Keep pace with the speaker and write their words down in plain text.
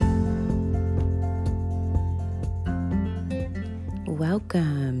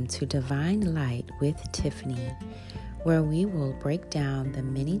Welcome to Divine Light with Tiffany, where we will break down the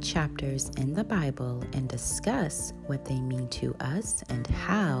many chapters in the Bible and discuss what they mean to us and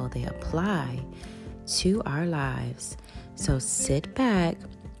how they apply to our lives. So sit back,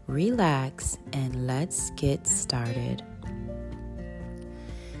 relax, and let's get started.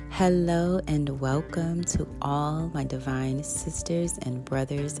 Hello and welcome to all my divine sisters and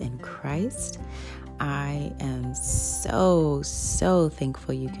brothers in Christ. I am so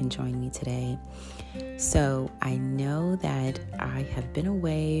thankful you can join me today. So I know that I have been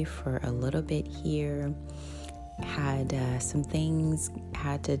away for a little bit here, had some things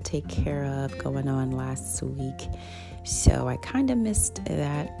had to take care of going on last week. So I kind of missed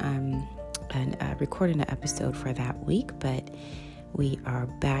that and recording an episode for that week, but we are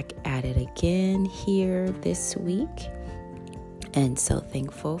back at it again here this week. And so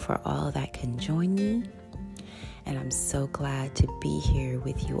thankful for all that can join me. And I'm so glad to be here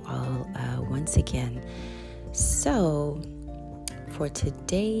with you all once again. So for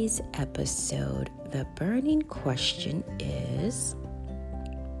today's episode, the burning question is,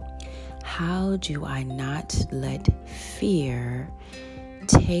 how do I not let fear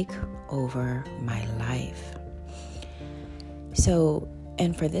take over my life? So,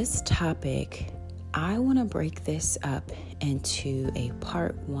 and for this topic, I want to break this up into a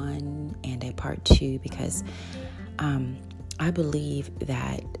part 1 and a part 2 because I believe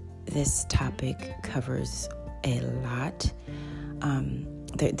that this topic covers a lot.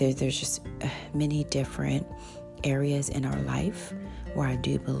 There's just many different areas in our life where I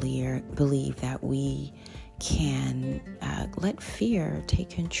do believe that we can let fear take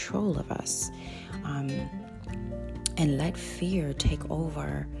control of us and let fear take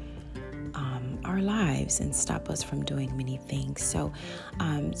over our lives and stop us from doing many things. So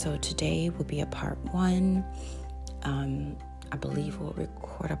today will be a part 1. I believe we'll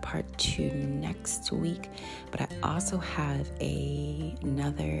record a part 2 next week, but I also have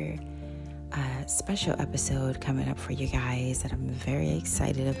another special episode coming up for you guys that I'm very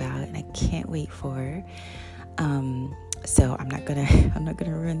excited about and I can't wait for. So I'm not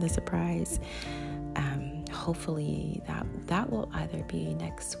gonna ruin the surprise. Hopefully that will either be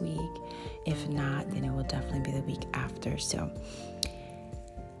next week. If not, then it will definitely be the week after. So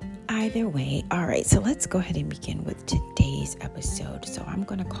either way, all right, so let's go ahead and begin with today's episode. So I'm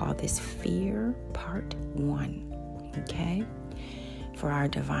going to call this Fear Part 1, okay? For our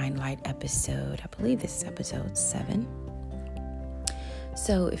Divine Light episode, I believe this is episode 7.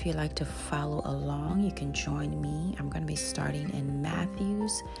 So if you'd like to follow along, you can join me. I'm going to be starting in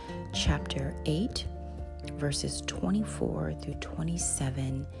Matthew's chapter 8, verses 24 through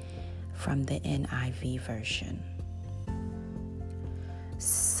 27 from the NIV version.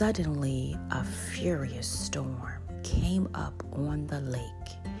 Suddenly, a furious storm came up on the lake,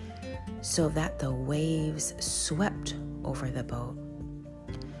 so that the waves swept over the boat.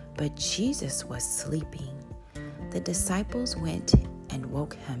 But Jesus was sleeping. The disciples went and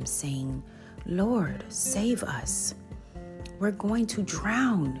woke him, saying, "Lord, save us. We're going to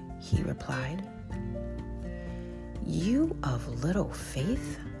drown," he replied. "You of little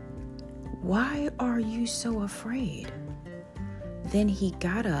faith? Why are you so afraid?" Then he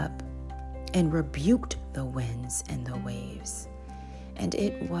got up and rebuked the winds and the waves, and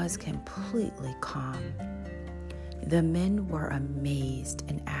it was completely calm. The men were amazed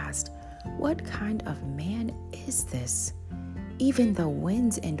and asked, "What kind of man is this? Even the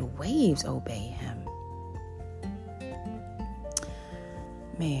winds and waves obey him."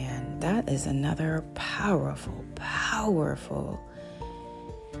 Man, that is another powerful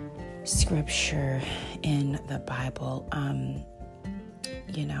scripture in the Bible.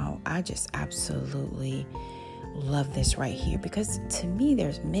 I just absolutely love this right here because to me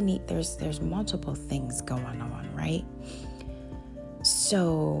there's multiple things going on, right?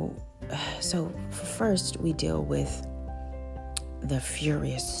 So first we deal with the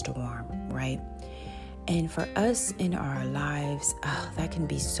furious storm, right? And for us in our lives, that can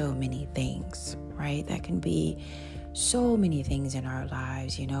be so many things, right? That can be so many things in our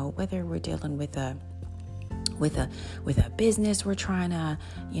lives, whether we're dealing with a business we're trying to,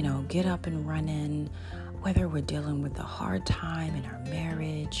 get up and running, whether we're dealing with a hard time in our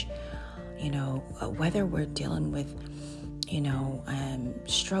marriage, whether we're dealing with,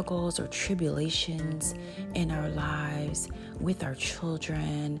 struggles or tribulations in our lives with our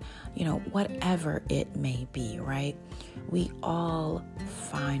children, whatever it may be, right? We all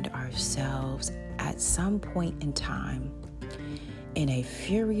find ourselves at some point in time in a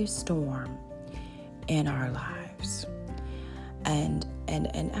furious storm in our lives. And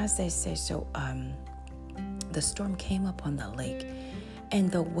as they say, so the storm came up on the lake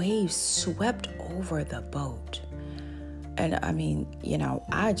and the waves swept over the boat. And I mean,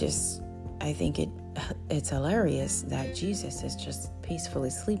 I think it's hilarious that Jesus is just peacefully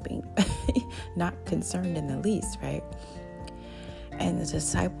sleeping, not concerned in the least, right? And the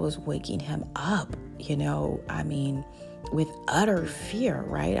disciples waking him up, with utter fear,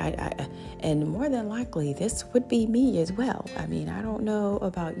 right? And more than likely, this would be me as well. I don't know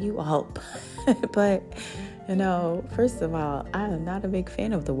about you all, but, first of all, I am not a big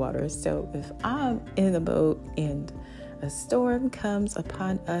fan of the water. So if I'm in the boat and a storm comes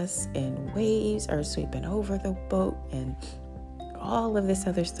upon us and waves are sweeping over the boat and all of this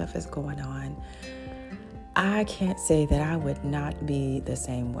other stuff is going on, I can't say that I would not be the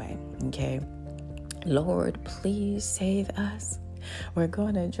same way, okay? Lord, please save us. We're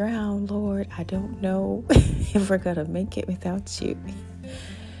going to drown, Lord. I don't know if we're going to make it without you.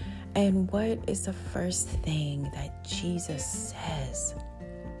 And what is the first thing that Jesus says?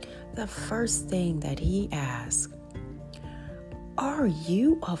 The first thing that he asks, are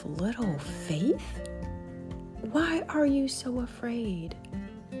you of little faith? Why are you so afraid?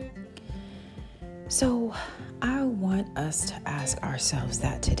 So I want us to ask ourselves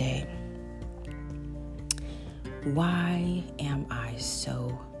that today. Why am I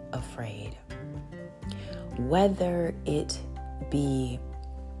so afraid? Whether it be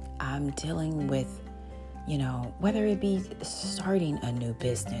I'm dealing with, whether it be starting a new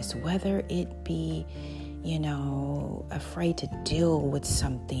business, whether it be, afraid to deal with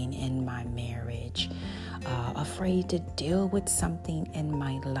something in my marriage, afraid to deal with something in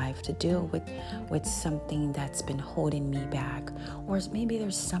my life, to deal with something that's been holding me back, or maybe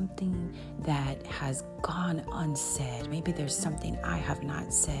there's something that has gone unsaid. Maybe there's something I have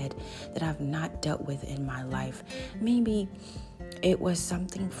not said that I've not dealt with in my life. Maybe it was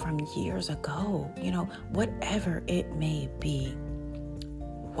something from years ago, whatever it may be.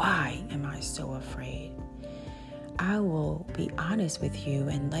 Why am I so afraid? I will be honest with you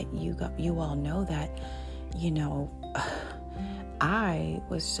and let you all know that, I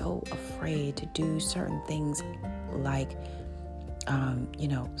was so afraid to do certain things like,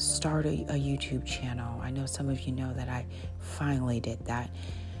 start a YouTube channel. I know some of you know that I finally did that.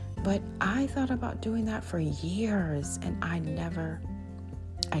 But I thought about doing that for years and I never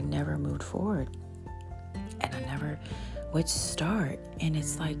moved forward. And I never would start. And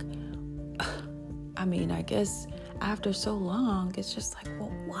it's like, I guess after so long, it's just like,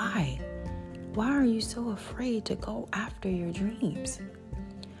 well, why? Why are you so afraid to go after your dreams?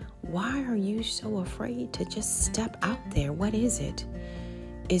 Why are you so afraid to just step out there? What is it?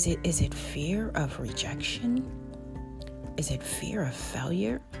 Is it fear of rejection? Is it fear of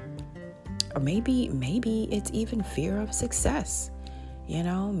failure? Or maybe it's even fear of success.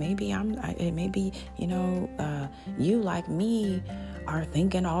 Maybe you like me are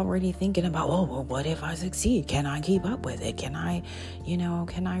already thinking about, oh, well, what if I succeed? Can I keep up with it? Can I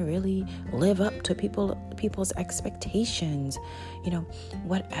really live up to people's expectations?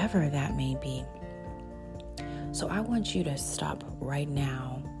 Whatever that may be. So I want you to stop right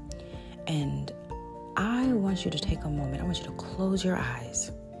now and I want you to take a moment. I want you to close your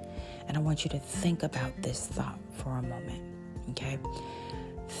eyes and I want you to think about this thought for a moment. Okay?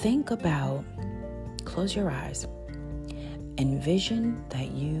 Close your eyes. Envision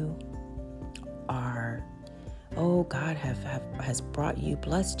that you are, God has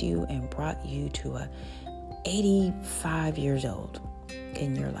blessed you and brought you to 85 years old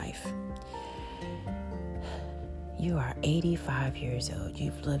in your life. You are 85 years old.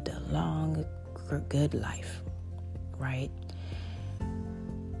 You've lived a long, good life, right?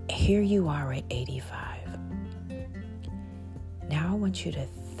 Here you are at 85. Now I want you to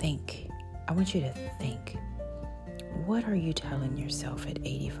think. What are you telling yourself at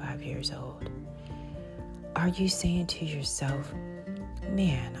 85 years old? Are you saying to yourself,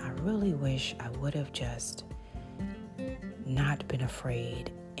 man, I really wish I would have just not been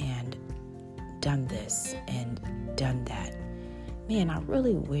afraid and done this and done that. Man, I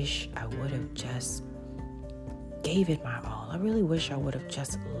really wish I would have just gave it my all. I really wish I would have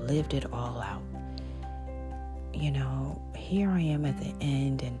just lived it all out. Here I am at the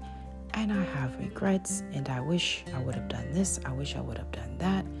end and I have regrets and I wish I would have done this. I wish I would have done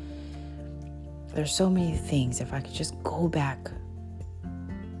that. There's so many things. If I could just go back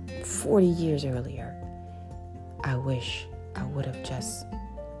 40 years earlier, I wish I would have just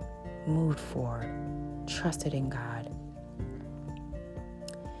moved forward, trusted in God,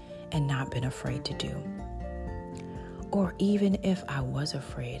 and not been afraid to do. Or even if I was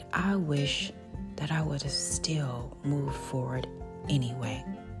afraid, I wish that I would have still moved forward anyway.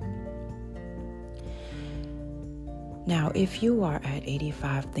 Now, if you are at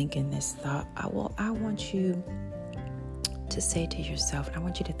 85 thinking this thought, I want you to say to yourself, I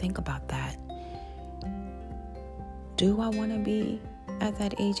want you to think about that. Do I want to be at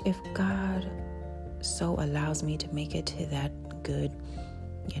that age if God so allows me to make it to that good,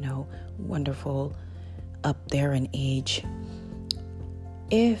 wonderful, up there in age?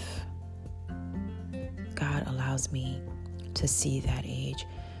 If God allows me to see that age,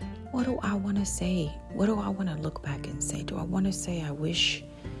 what do I want to say? What do I want to look back and say? Do I want to say, I wish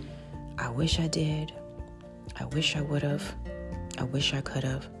I did. I wish I would have. I wish I could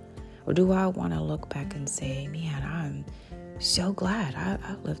have. Or do I want to look back and say, man, I'm so glad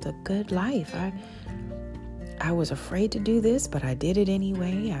I lived a good life. I was afraid to do this, but I did it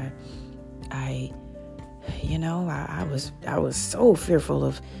anyway. I was so fearful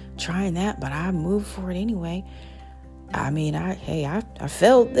of trying that, but I moved for it anyway. I mean, I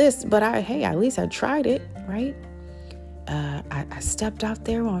failed this, but at least I tried it, right? I stepped out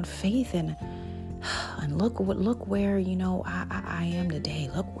there on faith and look where, I am today.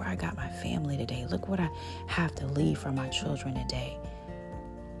 Look where I got my family today. Look what I have to leave for my children today.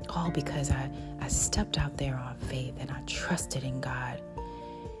 All because I stepped out there on faith and I trusted in God.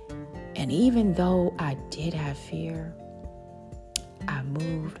 And even though I did have fear, I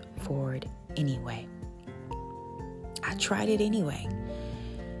moved forward anyway. I tried it anyway.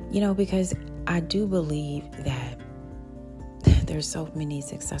 Because I do believe that there's so many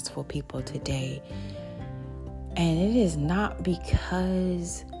successful people today. And it is not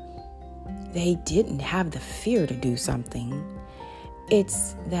because they didn't have the fear to do something.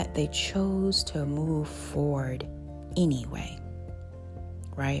 It's that they chose to move forward anyway.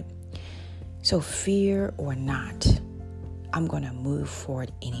 Right? So fear or not, I'm going to move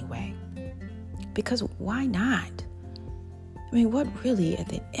forward anyway. Because why not? I mean, what really at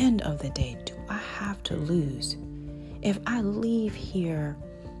the end of the day do I have to lose? If I leave here,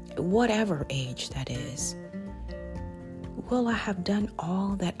 whatever age that is, will I have done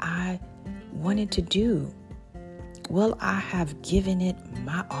all that I wanted to do? Will I have given it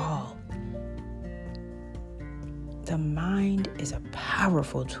my all? The mind is a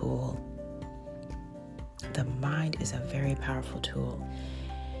powerful tool. The mind is a very powerful tool.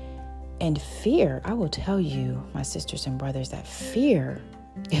 And fear, I will tell you, my sisters and brothers, that fear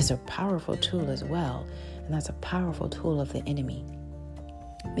is a powerful tool as well. And that's a powerful tool of the enemy.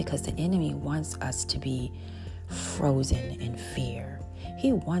 Because the enemy wants us to be frozen in fear.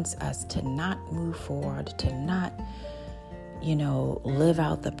 He wants us to not move forward, to not, live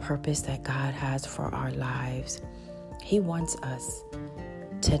out the purpose that God has for our lives. He wants us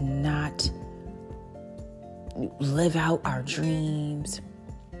to not live out our dreams,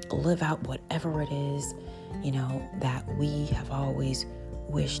 live out whatever it is, that we have always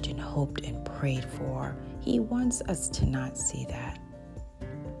wished and hoped and prayed for. He wants us to not see that.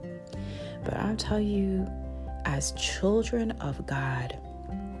 But I'll tell you, as children of God,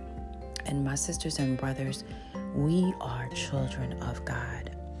 and my sisters and brothers, we are children of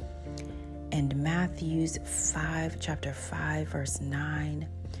God. And chapter 5, verse 9,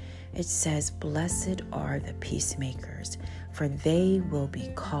 it says, "Blessed are the peacemakers, for they will be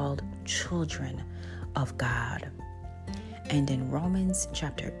called children of God." And in Romans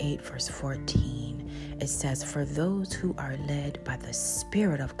chapter 8, verse 14, it says, "For those who are led by the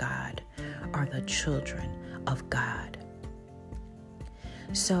Spirit of God are the children of God."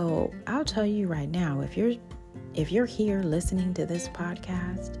 So I'll tell you right now, if you're here listening to this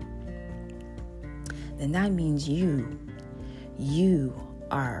podcast, then that means you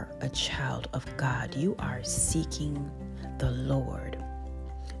are a child of God. You are seeking the Lord.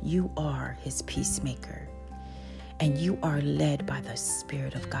 You are his peacemaker. And you are led by the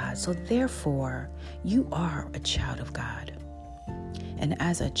Spirit of God. So therefore, you are a child of God. And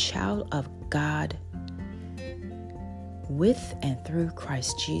as a child of God, with and through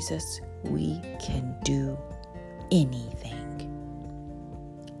Christ Jesus, we can do anything.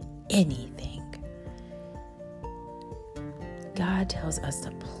 Anything. God tells us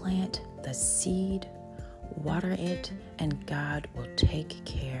to plant the seed, water it, and God will take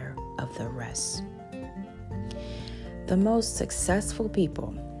care of the rest. The most successful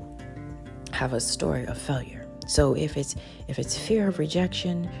people have a story of failure. So if it's fear of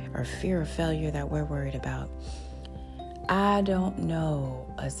rejection or fear of failure that we're worried about, I don't know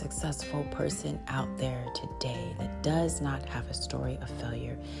a successful person out there today that does not have a story of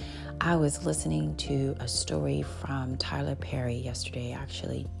failure. I was listening to a story from Tyler Perry yesterday,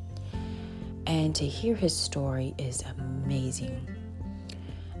 actually. And to hear his story is amazing.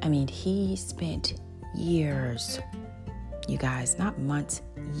 I mean, he spent years, you guys, not months,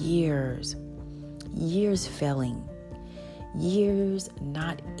 years failing years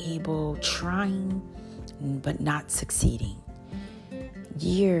not able, trying but not succeeding,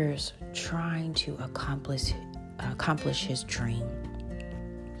 years trying to accomplish his dream,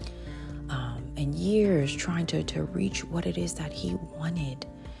 and years trying to reach what it is that he wanted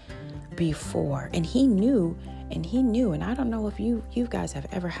before. And he knew, and I don't know if you guys have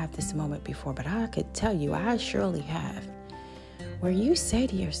ever had this moment before, but I could tell you, I surely have, where you say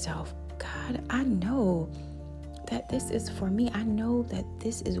to yourself, God, I know that this is for me. I know that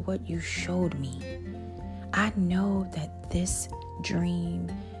this is what you showed me. I know that this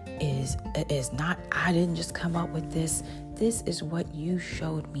dream is not, I didn't just come up with this. This is what you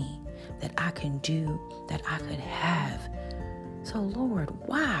showed me that I can do, that I could have. So Lord,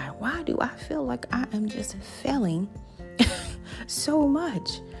 why do I feel like I am just failing so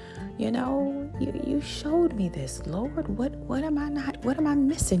much? You showed me this, Lord. What am I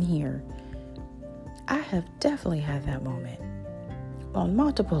missing here? I have definitely had that moment on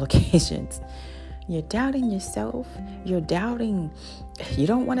multiple occasions. You're doubting yourself. You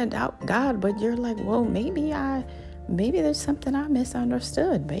don't want to doubt God, but you're like, well, maybe there's something I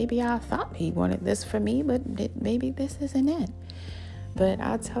misunderstood. Maybe I thought he wanted this for me, but maybe this isn't it. But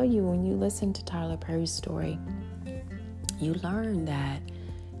I'll tell you, when you listen to Tyler Perry's story, you learn that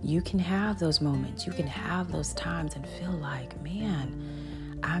you can have those moments. You can have those times and feel like,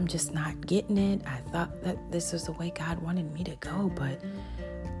 man, I'm just not getting it. I thought that this is the way God wanted me to go, but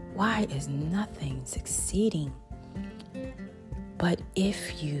why is nothing succeeding? But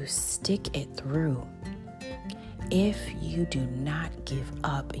if you stick it through, if you do not give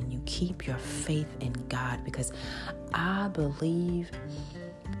up and you keep your faith in God, because I believe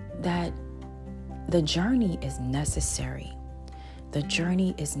that the journey is necessary. The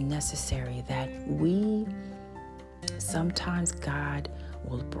journey is necessary, that sometimes God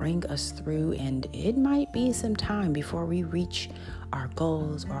will bring us through, and it might be some time before we reach our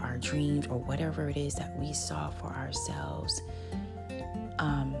goals or our dreams or whatever it is that we saw for ourselves.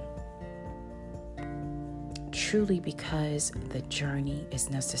 Truly, because the journey is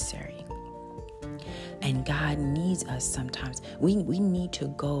necessary. And God needs us sometimes. We need to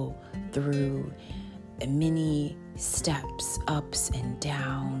go through many steps, ups and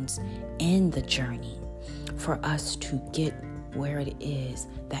downs in the journey for us to get where it is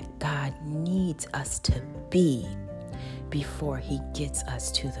that God needs us to be before he gets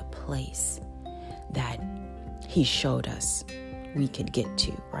us to the place that he showed us we could get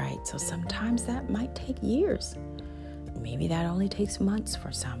to, right? So sometimes that might take years. Maybe that only takes months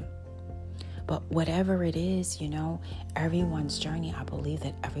for some. But whatever it is, everyone's journey, I believe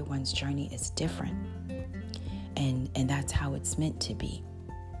that everyone's journey is different. And that's how it's meant to be,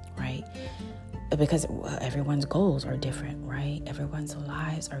 right? Because everyone's goals are different, right? Everyone's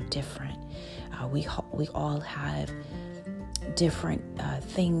lives are different. We all have different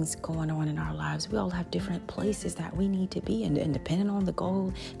things going on in our lives. We all have different places that we need to be. And depending on the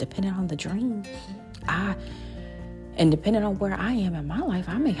goal, depending on the dream, and depending on where I am in my life,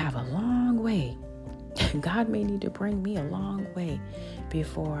 I may have a long way. God may need to bring me a long way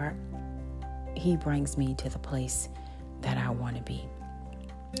before he brings me to the place that I want to be.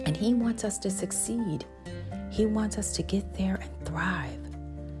 And he wants us to succeed. He wants us to get there and thrive.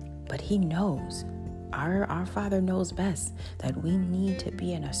 But he knows, our Father knows best, that we need to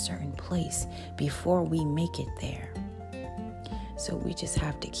be in a certain place before we make it there. So we just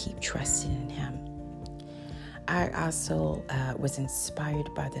have to keep trusting in him. I also was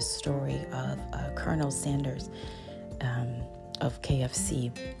inspired by the story of Colonel Sanders of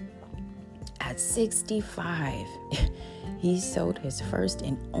KFC. At 65, he sold his first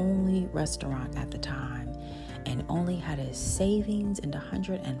and only restaurant at the time, and only had his savings and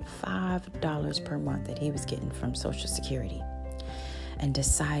 $105 per month that he was getting from Social Security. And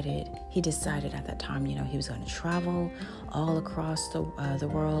he decided at that time, he was going to travel all across the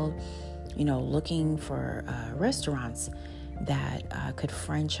world, looking for restaurants that could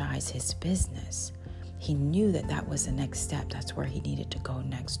franchise his business. He knew that was the next step. That's where he needed to go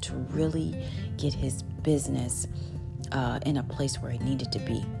next to really get his business in a place where he needed to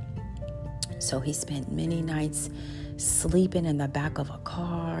be. So he spent many nights sleeping in the back of a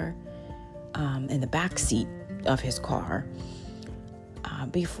car, in the back seat of his car,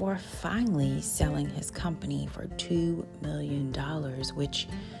 before finally selling his company for $2 million, which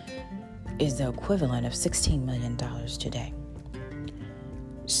is the equivalent of $16 million today.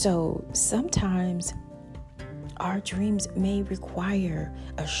 So sometimes our dreams may require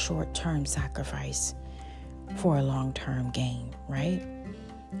a short-term sacrifice for a long-term gain, right?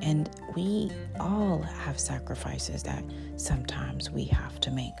 And we all have sacrifices that sometimes we have to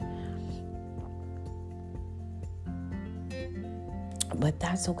make. But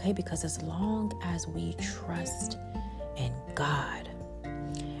that's okay, because as long as we trust in God,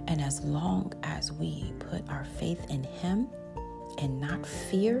 and as long as we put our faith in Him and not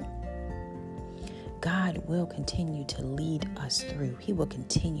fear, God will continue to lead us through. He will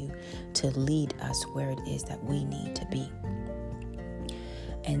continue to lead us where it is that we need to be.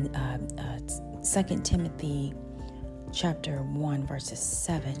 And 2 Timothy chapter 1 verses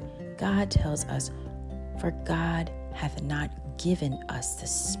 7, God tells us, "For God hath not given us the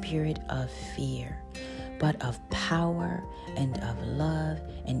spirit of fear, but of power and of love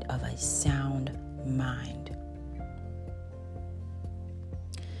and of a sound mind."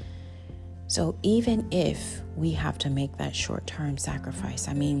 So even if we have to make that short-term sacrifice,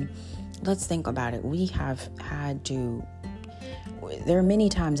 I mean, let's think about it. There are many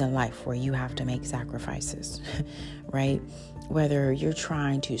times in life where you have to make sacrifices, right? Whether you're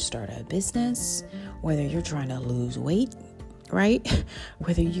trying to start a business, whether you're trying to lose weight, right?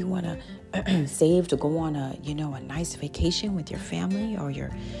 Whether you want to save to go on a nice vacation with your family or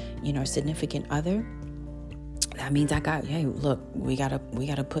your, significant other. That means we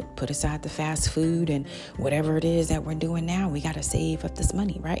gotta put aside the fast food and whatever it is that we're doing now. We gotta save up this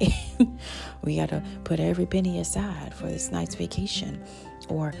money, right? We gotta put every penny aside for this nice vacation.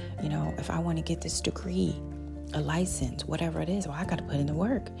 Or, if I want to get this degree, a license, whatever it is, well, I got to put in the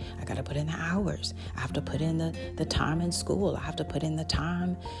work. I got to put in the hours. I have to put in the time in school. I have to put in the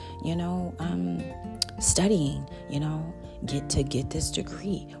time, studying, to get this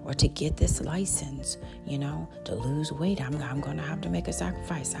degree or to get this license, to lose weight. I'm going to have to make a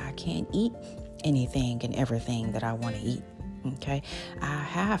sacrifice. I can't eat anything and everything that I want to eat. Okay. I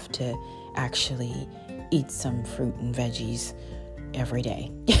have to actually eat some fruit and veggies every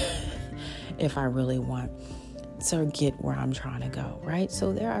day if I really want to get where I'm trying to go, right?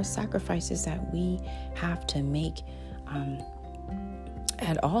 So there are sacrifices that we have to make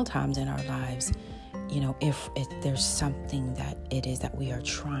at all times in our lives, if there's something that it is that we are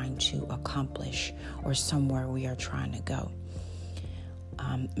trying to accomplish or somewhere we are trying to go.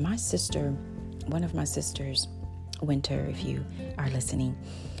 One of my sisters, Winter, if you are listening,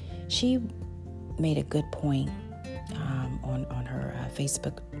 she made a good point on her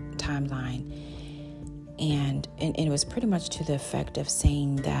Facebook timeline. And it was pretty much to the effect of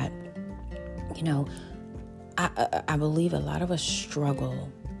saying that, I believe a lot of us struggle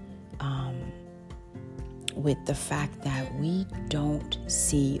with the fact that we don't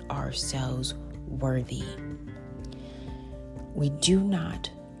see ourselves worthy. We do not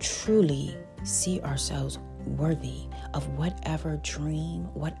truly see ourselves worthy of whatever dream,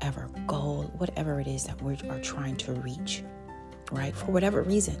 whatever goal, whatever it is that we are trying to reach, right? For whatever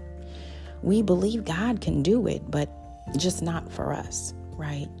reason. We believe God can do it, but just not for us,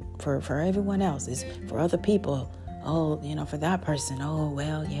 right? For everyone else, is for other people. Oh, for that person. Oh,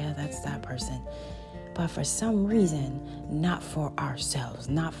 well, yeah, that's that person. But for some reason, not for ourselves,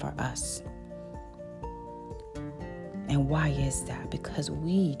 not for us. And why is that? Because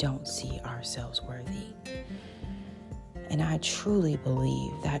we don't see ourselves worthy. And I truly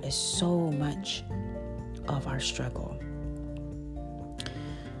believe that is so much of our struggle.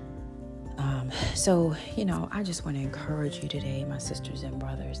 So, I just want to encourage you today, my sisters and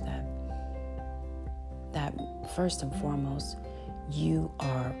brothers, that first and foremost, you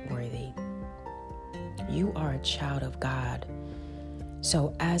are worthy. You are a child of God.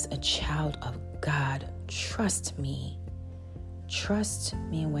 So as a child of God, trust me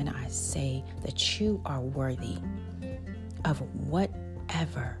when I say that you are worthy of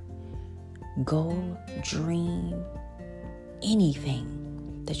whatever goal, dream, anything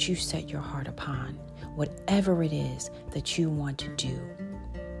that you set your heart upon, whatever it is that you want to do,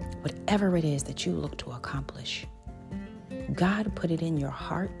 whatever it is that you look to accomplish. God put it in your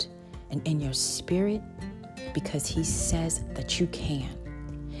heart and in your spirit because He says that you can.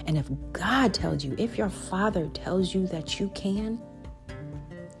 And if God tells you, if your Father tells you that you can,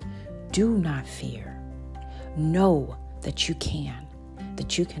 do not fear. Know that you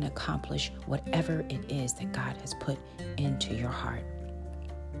can accomplish whatever it is that God has put into your heart.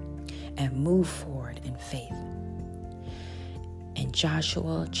 And move forward in faith. In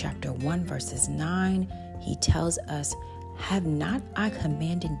Joshua chapter 1 verses 9, he tells us, "Have not I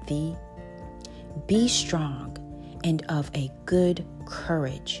commanded thee? Be strong and of a good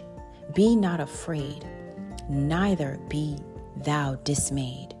courage. Be not afraid, neither be thou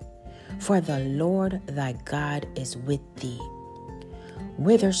dismayed. For the Lord thy God is with thee,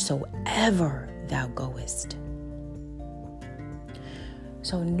 whithersoever thou goest."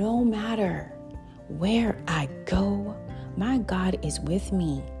 So no matter where I go, my God is with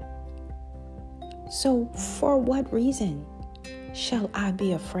me. So for what reason shall I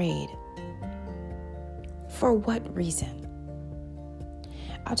be afraid? For what reason?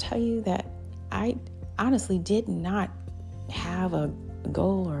 I'll tell you that I honestly did not have a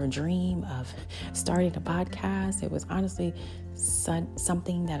goal or a dream of starting a podcast. It was honestly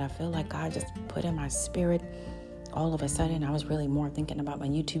something that I feel like God just put in my spirit. All of a sudden, I was really more thinking about my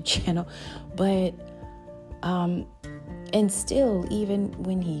YouTube channel. But, and still, even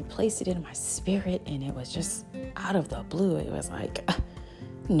when he placed it in my spirit and it was just out of the blue, it was like,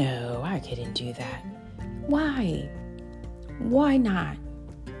 no, I couldn't do that. Why? Why not?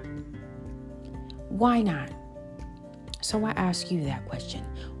 Why not? So I ask you that question.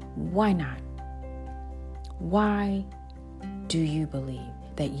 Why not? Why do you believe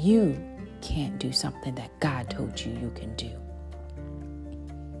that you can't do something that God told you you can do?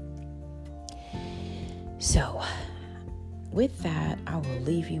 So, with that, I will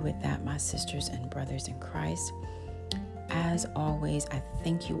leave you with that, my sisters and brothers in Christ. As always, I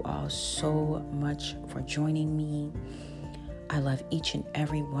thank you all so much for joining me. I love each and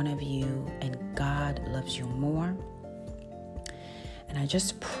every one of you, and God loves you more. And I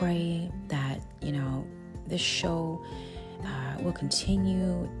just pray that, this show will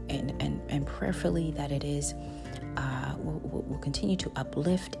continue and prayerfully that it is will continue to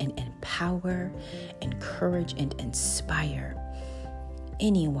uplift and empower, encourage, and inspire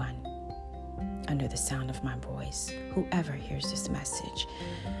anyone under the sound of my voice, whoever hears this message.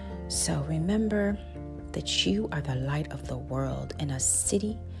 So remember that you are the light of the world, and a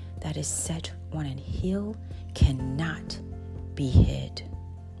city that is set on a hill cannot be hid.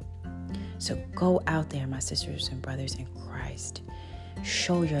 So go out there, my sisters and brothers in Christ.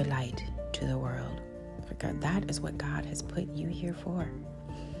 Show your light to the world. For God, that is what God has put you here for.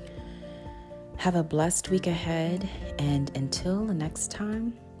 Have a blessed week ahead, and until the next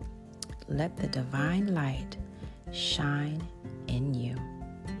time, let the divine light shine